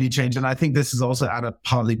hasn't really changed. And I think this is also added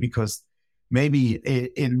partly because maybe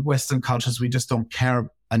in Western cultures, we just don't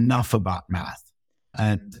care enough about math.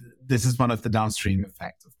 And this is one of the downstream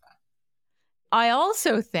effects of that. I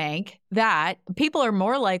also think that people are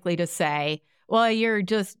more likely to say, well, you're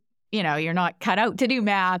just, you're not cut out to do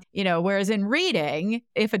math, whereas in reading,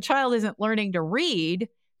 if a child isn't learning to read,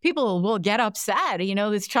 people will get upset.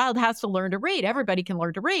 This child has to learn to read. Everybody can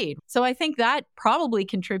learn to read. So I think that probably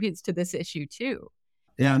contributes to this issue too.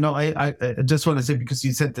 Yeah, no, I just want to say, because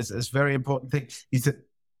you said this is a very important thing. You said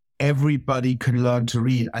everybody can learn to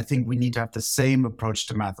read. I think we need to have the same approach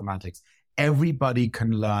to mathematics. Everybody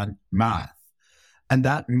can learn math. And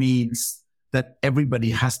that means that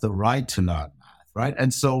everybody has the right to learn math. right?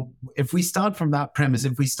 And so if we start from that premise,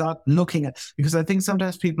 if we start looking at, because I think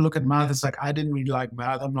sometimes people look at math, it's like, I didn't really like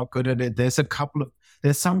math, I'm not good at it. There's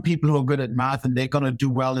some people who are good at math and they're going to do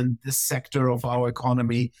well in this sector of our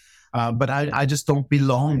economy. But I just don't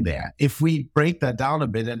belong there. If we break that down a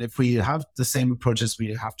bit, and if we have the same approach as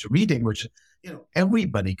we have to reading, which,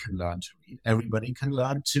 everybody can learn to read, everybody can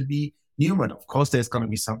learn to be human. Of course, there's going to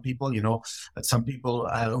be some people, some people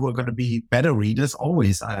who are going to be better readers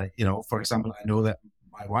always. For example, I know that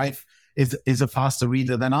my wife is a faster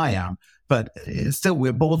reader than I am, but still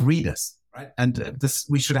we're both readers. Right. And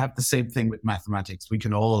we should have the same thing with mathematics. We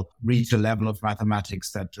can all reach a level of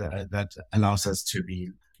mathematics that allows us to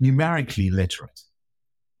be numerically literate.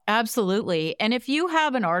 Absolutely. And if you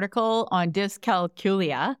have an article on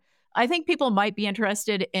dyscalculia, I think people might be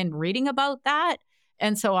interested in reading about that.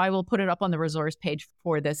 And so I will put it up on the resource page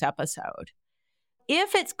for this episode.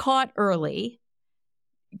 If it's caught early,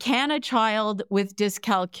 can a child with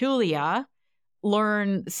dyscalculia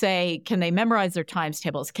learn, say, can they memorize their times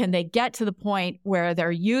tables? Can they get to the point where they're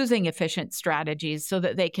using efficient strategies so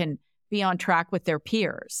that they can be on track with their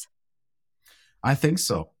peers? I think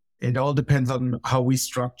so. It all depends on how we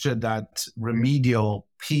structure that remedial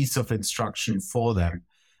piece of instruction for them.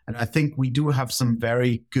 And I think we do have some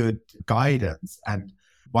very good guidance. And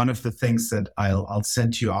one of the things that I'll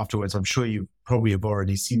send to you afterwards, I'm sure you probably have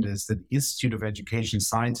already seen this, that the Institute of Education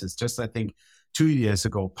Sciences, just I think 2 years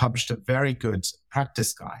ago, published a very good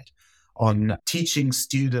practice guide on teaching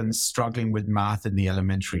students struggling with math in the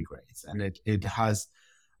elementary grades. And it has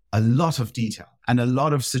a lot of detail and a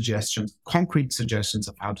lot of suggestions, concrete suggestions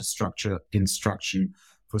of how to structure instruction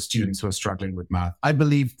for students who are struggling with math. I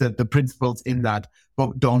believe that the principles in that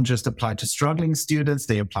book don't just apply to struggling students,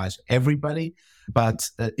 they apply to everybody, but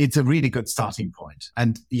it's a really good starting point.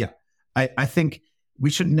 And I think we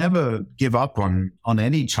should never give up on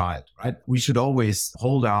any child, right? We should always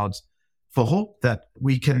hold out for hope that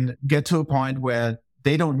we can get to a point where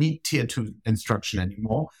they don't need tier 2 instruction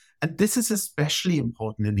anymore. And this is especially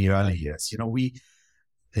important in the early years.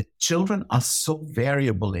 The children are so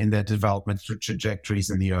variable in their developmental trajectories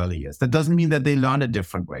in the early years. That doesn't mean that they learn in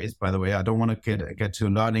different ways. By the way, I don't want to get to a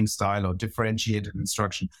learning style or differentiated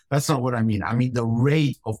instruction. That's not what I mean. I mean, the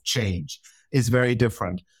rate of change is very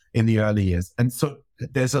different in the early years. And so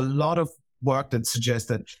there's a lot of work that suggests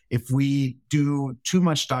that if we do too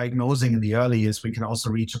much diagnosing in the early years, we can also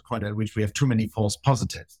reach a point at which we have too many false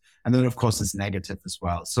positives. And then, of course, it's negative as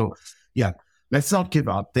well. So, let's not give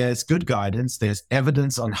up. There's good guidance. There's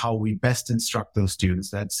evidence on how we best instruct those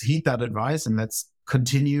students. Let's heed that advice and let's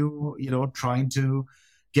continue, trying to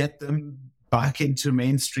get them back into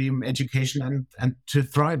mainstream education and to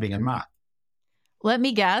thriving in math. Let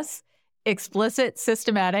me guess. Explicit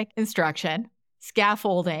systematic instruction,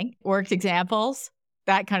 scaffolding, worked examples,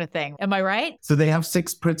 that kind of thing. Am I right? So they have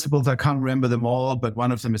 6 principles. I can't remember them all, but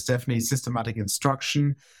one of them is definitely systematic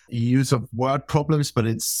instruction, use of word problems, but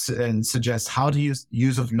it suggests how to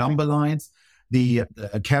use of number lines, the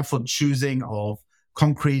careful choosing of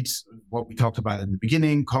concrete, what we talked about in the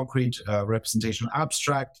beginning, concrete representation,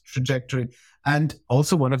 abstract trajectory. And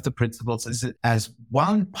also one of the principles is that as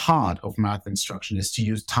one part of math instruction is to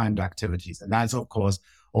use timed activities. And that's, of course,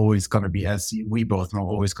 always going to be, as we both know,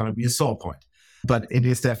 always going to be a sore point. But it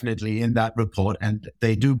is definitely in that report, and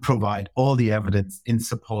they do provide all the evidence in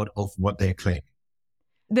support of what they claim.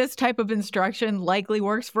 This type of instruction likely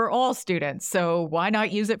works for all students, so why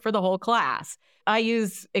not use it for the whole class? I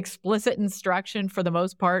use explicit instruction for the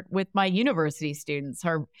most part with my university students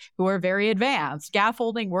who are very advanced.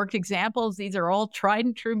 Scaffolding, worked examples, these are all tried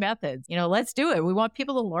and true methods. Let's do it. We want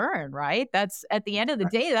people to learn, right? That's at the end of the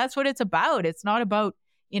day, that's what it's about. It's not about,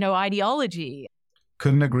 ideology.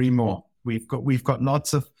 Couldn't agree more. We've got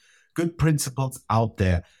lots of good principles out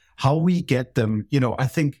there. How we get them, I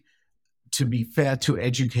think, to be fair to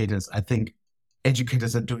educators, I think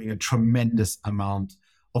educators are doing a tremendous amount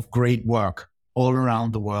of great work all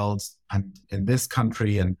around the world and in this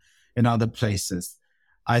country and in other places.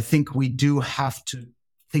 I think we do have to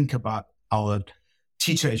think about our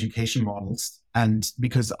teacher education models. And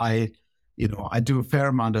because I do a fair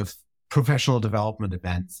amount of professional development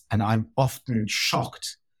events, and I'm often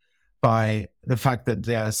shocked by the fact that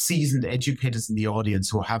there are seasoned educators in the audience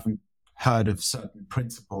who haven't heard of certain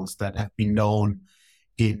principles that have been known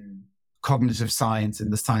in cognitive science, in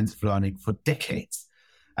the science of learning for decades.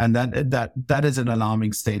 And that is an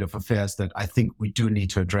alarming state of affairs that I think we do need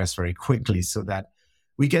to address very quickly so that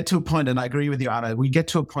we get to a point, and I agree with you, Anna, we get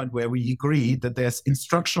to a point where we agree that there's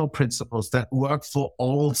instructional principles that work for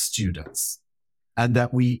all students and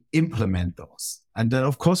that we implement those. And then,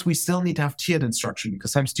 of course, we still need to have tiered instruction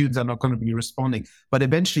because some students are not going to be responding. But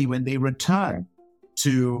eventually, when they return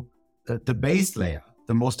to the base layer,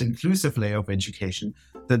 the most inclusive layer of education,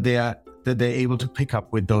 that they're able to pick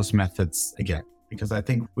up with those methods again. Because I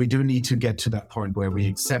think we do need to get to that point where we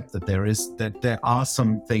accept that there are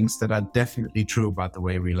some things that are definitely true about the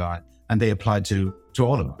way we learn, and they apply to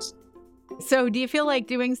all of us. So do you feel like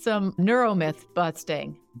doing some neuromyth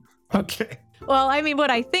busting? Okay. Well, I mean,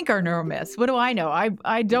 what I think are neuromyths. What do I know?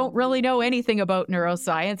 I don't really know anything about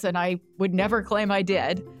neuroscience, and I would never claim I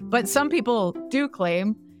did. But some people do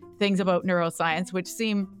claim things about neuroscience, which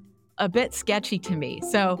seem a bit sketchy to me.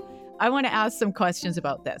 So I want to ask some questions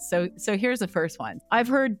about this. So here's the first one. I've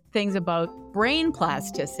heard things about brain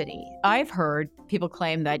plasticity. I've heard people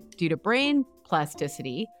claim that due to brain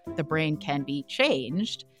plasticity, the brain can be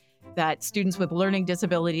changed, that students with learning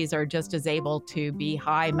disabilities are just as able to be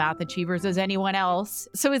high math achievers as anyone else.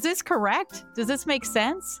 So is this correct? Does this make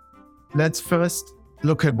sense? Let's first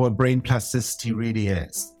look at what brain plasticity really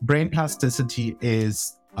is. Brain plasticity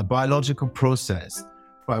is a biological process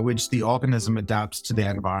by which the organism adapts to the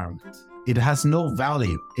environment. It has no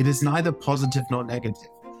value. It is neither positive nor negative.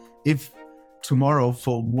 If tomorrow,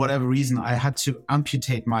 for whatever reason, I had to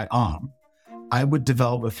amputate my arm, I would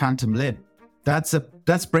develop a phantom limb. That's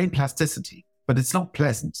brain plasticity, but it's not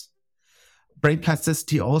pleasant. Brain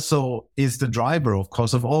plasticity also is the driver, of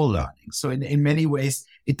course, of all learning. So in many ways,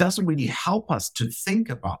 it doesn't really help us to think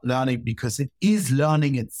about learning because it is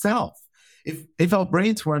learning itself. If our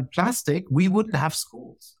brains weren't plastic, we wouldn't have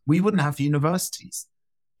schools. We wouldn't have universities.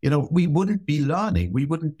 We wouldn't be learning. We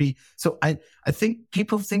wouldn't be. So I think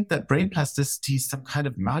people think that brain plasticity is some kind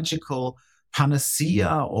of magical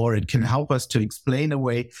panacea, or it can help us to explain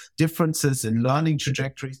away differences in learning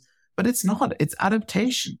trajectories. But it's not. It's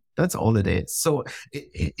adaptation. That's all it is. So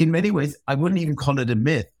in many ways, I wouldn't even call it a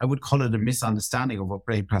myth. I would call it a misunderstanding of what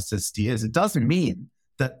brain plasticity is. It doesn't mean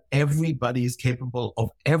that everybody is capable of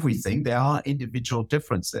everything. There are individual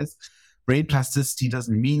differences. Brain plasticity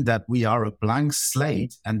doesn't mean that we are a blank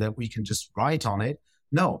slate and that we can just write on it.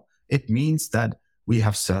 No, it means that we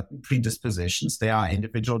have certain predispositions. There are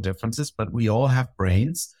individual differences, but we all have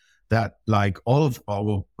brains that, like our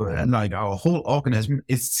whole organism,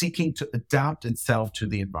 is seeking to adapt itself to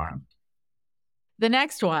the environment. The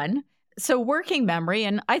next one. So working memory,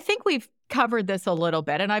 and I think we've covered this a little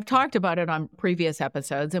bit, and I've talked about it on previous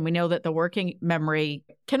episodes, and we know that the working memory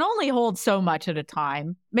can only hold so much at a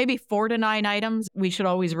time, maybe 4 to 9 items. We should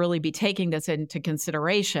always really be taking this into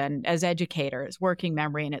consideration as educators, working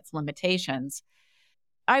memory and its limitations.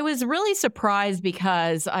 I was really surprised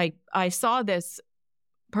because I saw this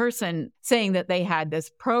person saying that they had this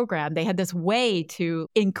program, they had this way to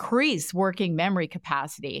increase working memory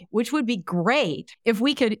capacity, which would be great. If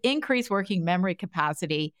we could increase working memory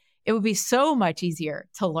capacity, it would be so much easier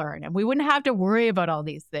to learn. And we wouldn't have to worry about all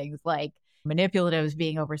these things like manipulatives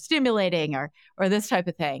being overstimulating or this type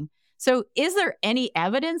of thing. So is there any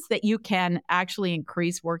evidence that you can actually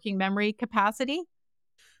increase working memory capacity?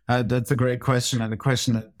 That's a great question, and a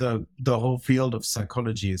question that the whole field of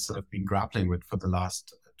psychology has sort of been grappling with for the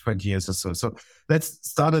last 20 years or so. So let's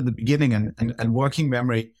start at the beginning. And working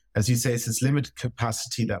memory, as you say, is this limited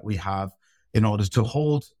capacity that we have in order to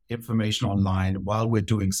hold information online while we're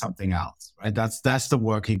doing something else, right? That's the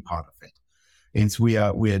working part of it. It's we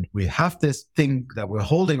have this thing that we're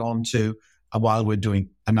holding on to while we're doing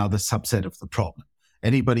another subset of the problem.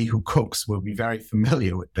 Anybody who cooks will be very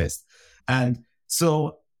familiar with this. And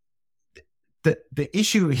so the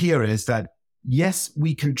issue here is that, yes,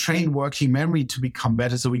 we can train working memory to become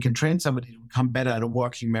better. So we can train somebody to become better at a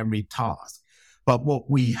working memory task. But what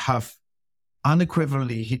we have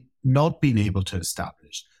unequivocally not been able to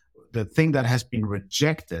establish, the thing that has been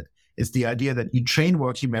rejected, is the idea that you train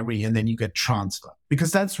working memory and then you get transfer.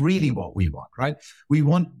 Because that's really what we want, right? We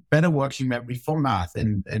want better working memory for math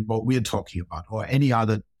and what we're talking about, or any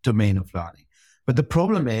other domain of learning. But the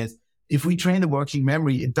problem is, if we train the working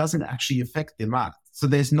memory, it doesn't actually affect the math. So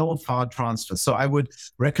there's no far transfer. So I would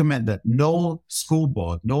recommend that no school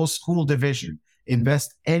board, no school division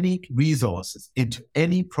invest any resources into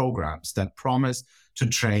any programs that promise to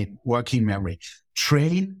train working memory.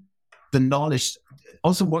 Train the knowledge.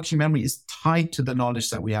 Also, working memory is tied to the knowledge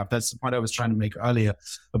that we have. That's the point I was trying to make earlier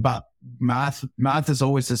about math. Math is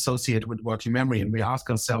always associated with working memory, and we ask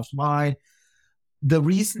ourselves why. The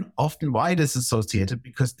reason often why it is associated,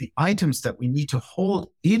 because the items that we need to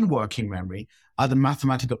hold in working memory are the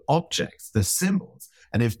mathematical objects, the symbols.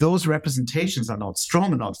 And if those representations are not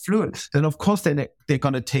strong and not fluid, then of course they're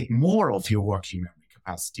going to take more of your working memory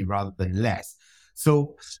capacity rather than less.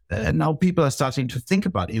 So now people are starting to think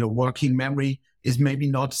about, working memory is maybe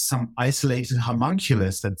not some isolated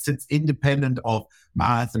homunculus that sits independent of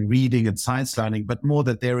math and reading and science learning, but more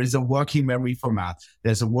that there is a working memory for math.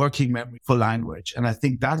 There's a working memory for language. And I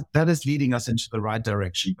think that is leading us into the right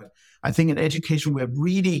direction. But I think in education, we're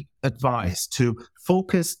really advised to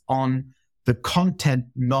focus on the content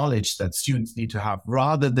knowledge that students need to have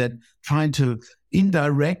rather than trying to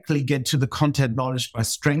indirectly get to the content knowledge by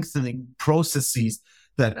strengthening processes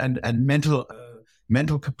that and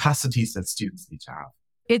mental capacities that students need to have.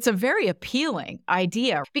 It's a very appealing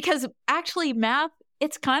idea because actually math,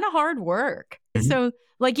 it's kind of hard work. Mm-hmm. So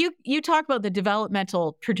like you talk about the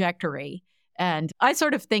developmental trajectory, and I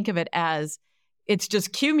sort of think of it as it's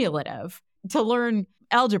just cumulative. To learn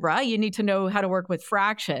algebra, you need to know how to work with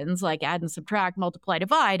fractions like add and subtract, multiply,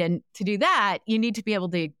 divide. And to do that, you need to be able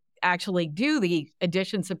to actually do the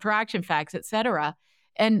addition, subtraction facts, et cetera.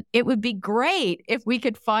 And it would be great if we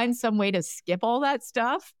could find some way to skip all that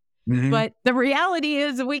stuff. Mm-hmm. But the reality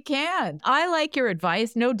is we can't. I like your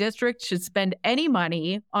advice. No district should spend any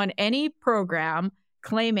money on any program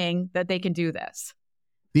claiming that they can do this.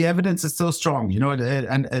 The evidence is so strong,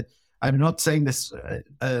 and I'm not saying this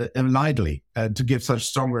lightly to give such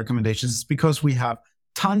strong recommendations. It's because we have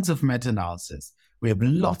tons of meta-analysis. We have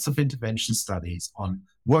lots of intervention studies on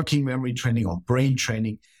working memory training, on brain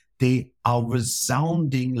training. They are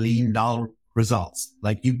resoundingly null results.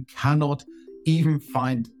 Like you cannot even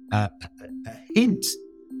find a hint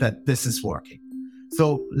that this is working.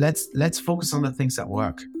 So let's focus on the things that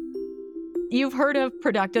work. You've heard of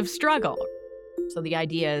productive struggle. So the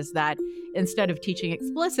idea is that instead of teaching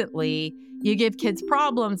explicitly, you give kids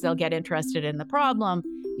problems, they'll get interested in the problem.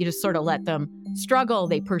 You just sort of let them struggle,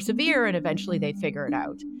 they persevere, and eventually they figure it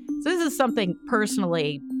out. So this is something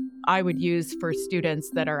personally I would use for students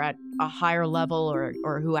that are at a higher level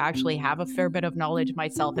or who actually have a fair bit of knowledge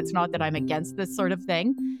myself. It's not that I'm against this sort of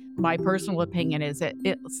thing. My personal opinion is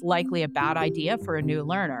it's likely a bad idea for a new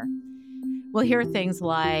learner. We'll hear things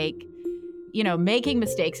like, making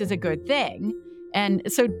mistakes is a good thing. And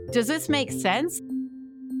so does this make sense?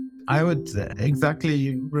 I would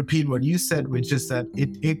exactly repeat what you said, which is that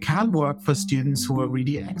it can work for students who are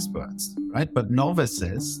really experts, right? But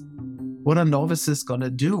novices, what are novices going to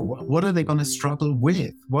do? What are they going to struggle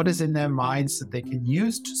with? What is in their minds that they can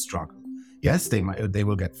use to struggle? Yes, they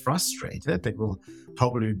will get frustrated. They will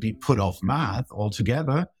probably be put off math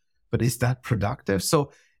altogether. But is that productive?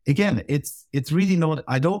 So again, it's really not,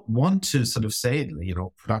 I don't want to sort of say,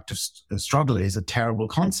 productive struggle is a terrible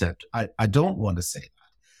concept. I don't want to say that.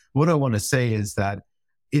 What I want to say is that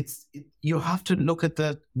you have to look at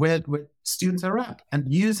where students are at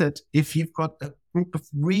and use it. If you've got a group of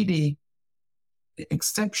really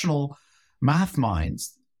exceptional math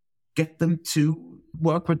minds, get them to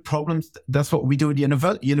work with problems. That's what we do at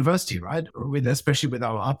university, right? Especially with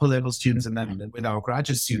our upper level students and then with our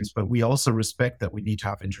graduate students. But we also respect that we need to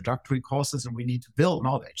have introductory courses and we need to build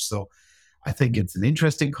knowledge. So I think it's an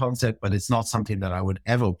interesting concept, but it's not something that I would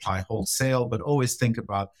ever apply wholesale, but always think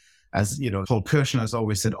about, as Paul Kirshner has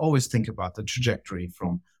always said, always think about the trajectory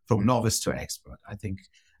from novice to expert, I think.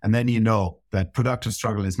 And then that productive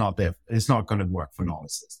struggle is not there. It's not going to work for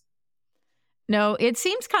novices. No, it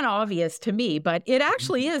seems kind of obvious to me, but it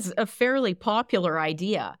actually is a fairly popular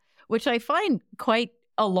idea, which I find quite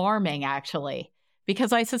alarming, actually,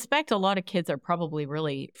 because I suspect a lot of kids are probably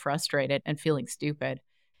really frustrated and feeling stupid.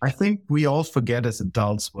 I think we all forget as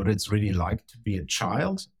adults what it's really like to be a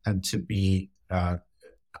child and to be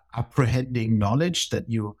apprehending knowledge that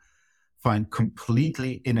you find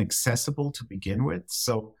completely inaccessible to begin with.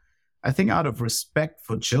 So I think out of respect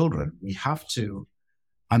for children, we have to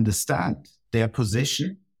understand their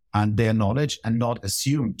position and their knowledge and not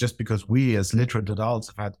assume just because we as literate adults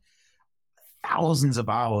have had thousands of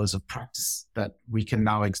hours of practice that we can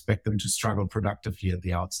now expect them to struggle productively at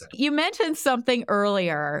the outset. You mentioned something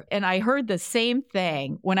earlier, and I heard the same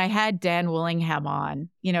thing when I had Dan Willingham on.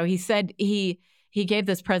 He said he gave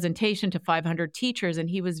this presentation to 500 teachers, and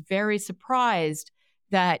he was very surprised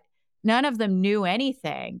that none of them knew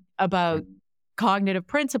anything about cognitive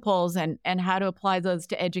principles and how to apply those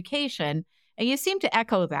to education. And you seem to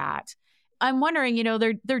echo that. I'm wondering,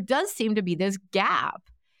 there does seem to be this gap.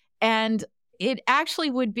 And it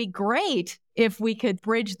actually would be great if we could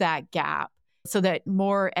bridge that gap so that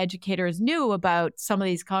more educators knew about some of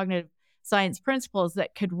these cognitive science principles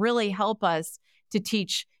that could really help us to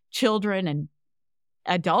teach children and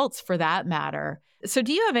adults for that matter. So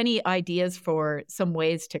do you have any ideas for some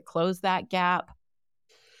ways to close that gap?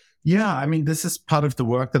 Yeah, I mean, this is part of the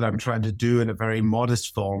work that I'm trying to do in a very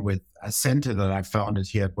modest form with a center that I founded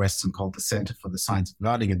here at Western called the Center for the Science of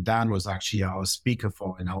Learning. And Dan was actually our speaker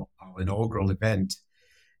for our inaugural event.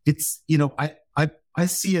 it's, I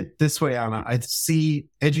see it this way, Anna. I see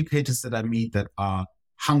educators that I meet that are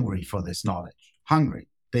hungry for this knowledge, hungry.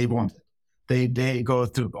 They want it. They go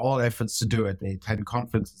through all efforts to do it. They attend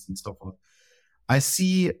conferences and so forth. I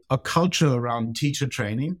see a culture around teacher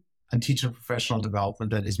training and teacher professional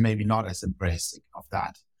development that is maybe not as embracing of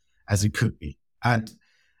that as it could be. And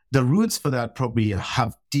the roots for that probably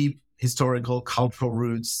have deep historical, cultural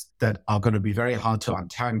roots that are going to be very hard to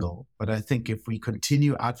untangle. But I think if we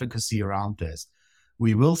continue advocacy around this,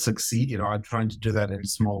 we will succeed. I'm trying to do that in a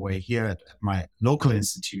small way here at my local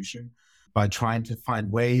institution by trying to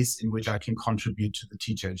find ways in which I can contribute to the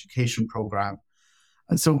teacher education program.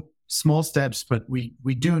 And so small steps, but we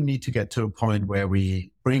do need to get to a point where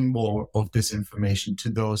we bring more of this information to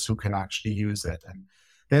those who can actually use it. And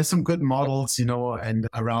there's some good models, and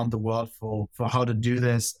around the world for how to do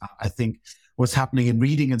this. I think what's happening in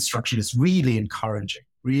reading instruction is really encouraging,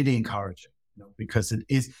 because it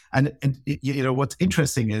is. And what's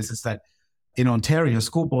interesting is that in Ontario,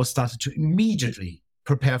 school boards started to immediately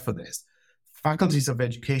prepare for this. Faculties of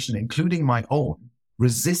education, including my own,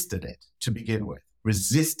 resisted it to begin with,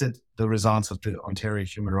 resisted the results of the Ontario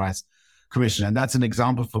Human Rights Commission. And that's an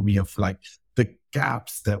example for me of the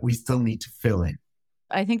gaps that we still need to fill in.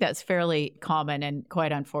 I think that's fairly common and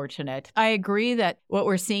quite unfortunate. I agree that what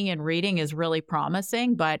we're seeing in reading is really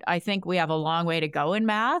promising, but I think we have a long way to go in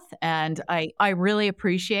math. And I really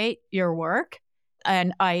appreciate your work,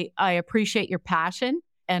 and I appreciate your passion.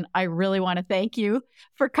 And I really want to thank you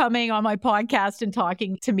for coming on my podcast and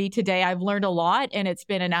talking to me today. I've learned a lot, and it's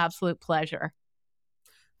been an absolute pleasure.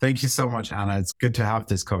 Thank you so much, Anna. It's good to have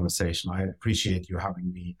this conversation. I appreciate you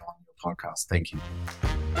having me on your podcast. Thank you.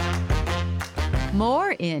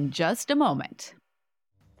 More in just a moment.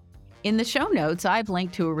 In the show notes, I've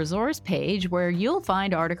linked to a resource page where you'll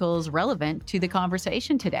find articles relevant to the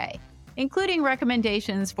conversation today, including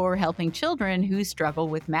recommendations for helping children who struggle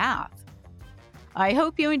with math. I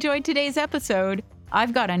hope you enjoyed today's episode.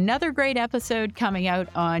 I've got another great episode coming out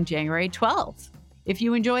on January 12th. If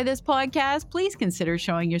you enjoy this podcast, please consider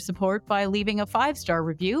showing your support by leaving a 5-star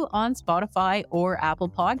review on Spotify or Apple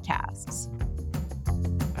Podcasts.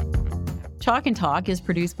 Chalk and Talk is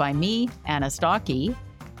produced by me, Anna Stocky.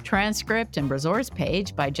 Transcript and resource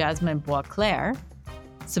page by Jasmine Boisclair.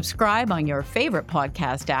 Subscribe on your favorite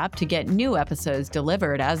podcast app to get new episodes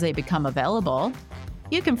delivered as they become available.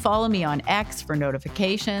 You can follow me on X for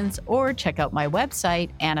notifications or check out my website,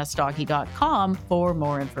 annastocky.com, for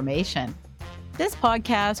more information. This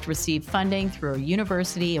podcast received funding through a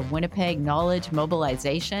University of Winnipeg Knowledge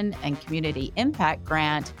Mobilization and Community Impact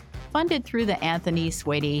Grant funded through the Anthony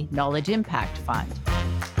Swady Knowledge Impact Fund.